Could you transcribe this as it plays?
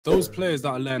Those players that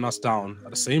are letting us down are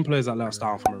the same players that let us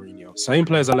down for Mourinho, same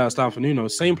players that let us down for Nuno,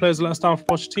 same players that let us down for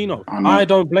Pochettino. I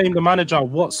don't blame the manager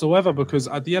whatsoever, because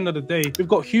at the end of the day, we've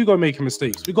got Hugo making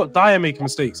mistakes, we've got Dyer making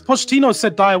mistakes. Pochettino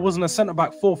said Dyer wasn't a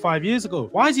centre-back 4 or 5 years ago.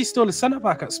 Why is he still a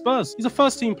centre-back at Spurs? He's a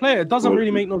first-team player. It doesn't really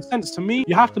make no sense to me.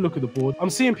 You have to look at the board. I'm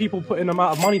seeing people putting the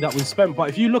amount of money that was spent, but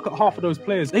if you look at half of those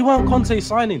players, they weren't Conte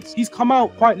signings. He's come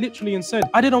out quite literally and said,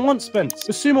 I didn't want Spence.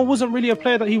 Basuma wasn't really a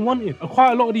player that he wanted. And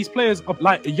quite a lot of these players are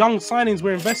like young signings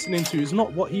we're investing into is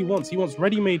not what he wants. He wants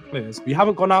ready-made players. We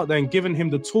haven't gone out there and given him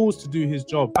the tools to do his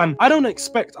job. And I don't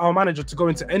expect our manager to go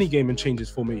into any game and change his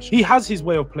formation. He has his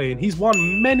way of playing. He's won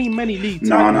many, many leagues.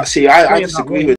 No, see, I disagree with